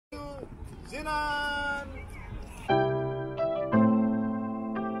Jinan!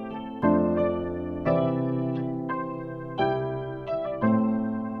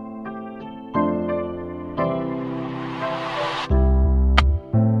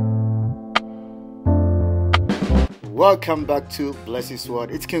 Welcome back to Blessings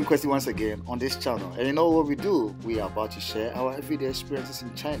World. It's King Kwesi once again on this channel, and you know what we do? We are about to share our everyday experiences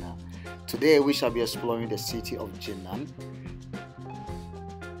in China. Today we shall be exploring the city of Jinan.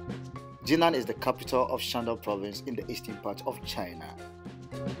 Jinan is the capital of Shandong Province in the eastern part of China.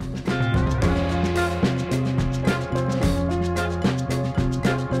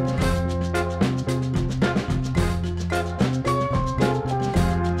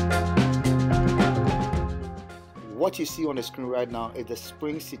 What you see on the screen right now is the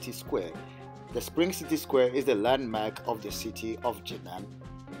Spring City Sqaure. The Spring City Sqaure is the landmark of the city of Jinan.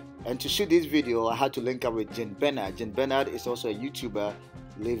 And to shoot this video, I had to link up with Jin Bernard. Jin Bernard is also a YouTuber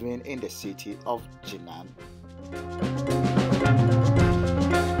living in the city of Jinan.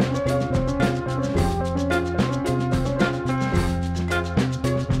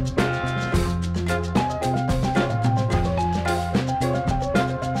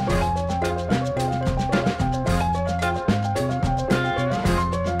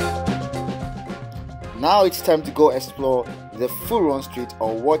 Now it's time to go explore the Furong Street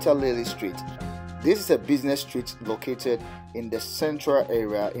or Water Lily Street. This is a business street located in the central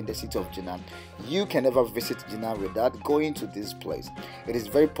area in the city of Jinan. You can never visit Jinan without going to this place. It is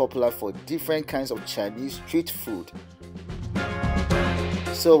very popular for different kinds of Chinese street food.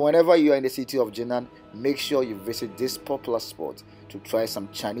 So whenever you are in the city of Jinan, make sure you visit this popular spot to try some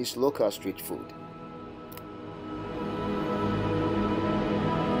Chinese local street food.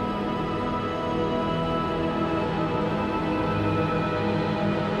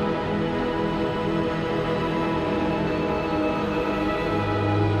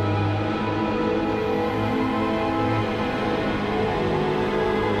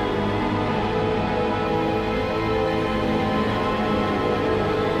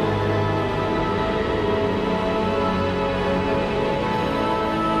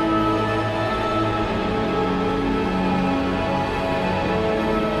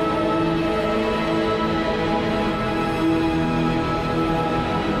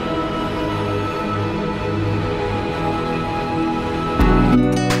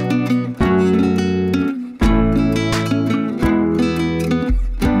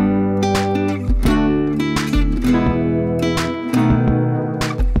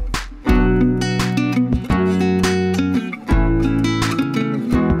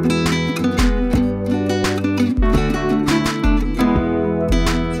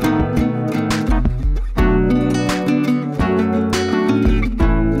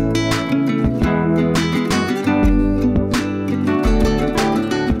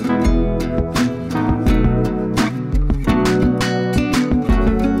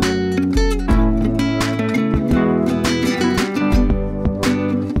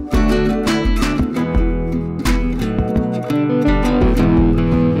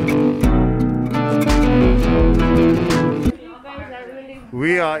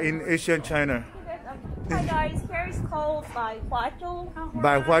 We are in Asian China. Hi guys, here is called Bai Huazhou.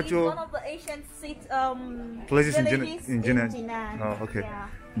 Bai Huazhou. It's one of the Asian Places in villages Jinan. Oh, okay. Yeah.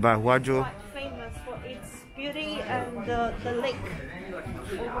 Bai Huazhou. Quite famous for its beauty and the lake.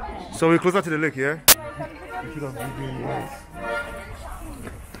 So we're closer to the lake, yeah?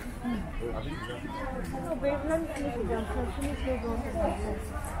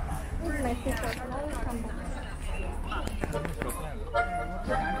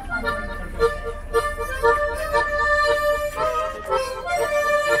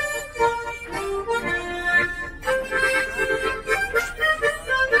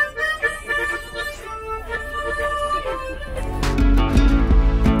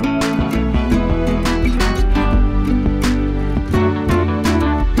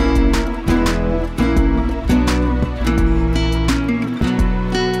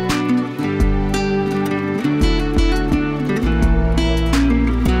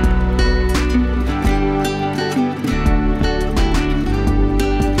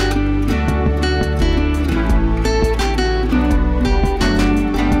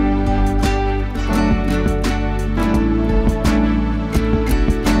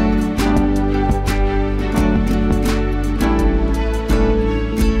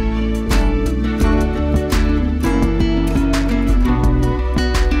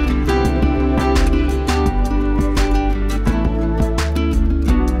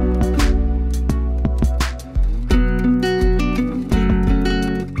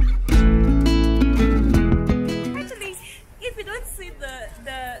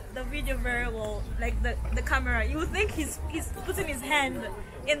 the video very well, like the camera. You think he's putting his hand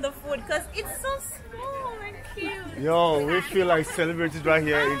in the food because it's so small and cute. Yo, we feel like celebrities right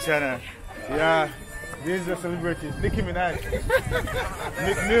here in China. Yeah, these are celebrities. Nicki Minaj,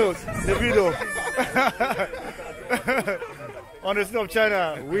 Nick Mills, Davido. On the street of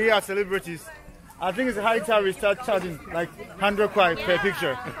China, we are celebrities. I think it's high time we start charging like 100 kwai per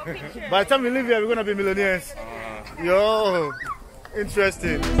picture. By the time we leave here, we're gonna be millionaires. Yo,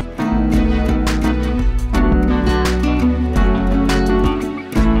 interesting.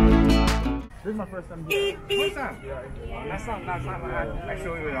 This is my first time here. First time? Last time, I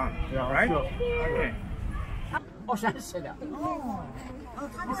show you around. Yeah, right? sure. Okay. 哦，山石的。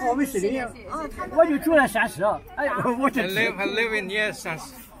我们是的，我就住在山石。哎，我这 I live in near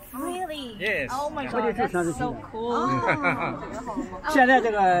Sans. Really? Yes. Oh my 我就 god, 住山石 that's so 的。 cool. 现在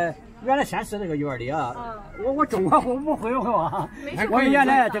这个原来山石这个院里啊，我中过我回过啊。我们原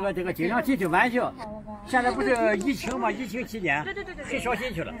来这个经常进去玩去，现在不是疫情嘛？疫情期间，对，很少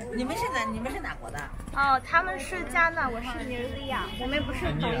进去了。你们是哪国的？哦，他们是加纳，我是尼日利亚，我们不是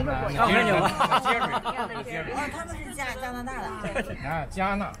同一个国家。看看你们，哦，他们是加拿大的。啊，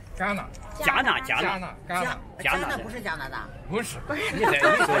加纳不是加拿大。不是。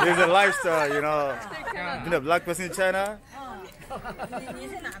 So there's a lifestyle, you know. Being a black person in China, 你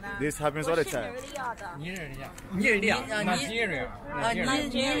是哪的？ this happens all the 尼 time. 日利亚的。尼日利亚。尼日利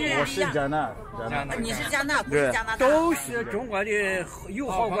亚我是加纳，你是加纳，不是加拿大。都是中国的友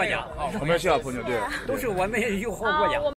好国家，我们是好朋友，对。都是我们友好国家。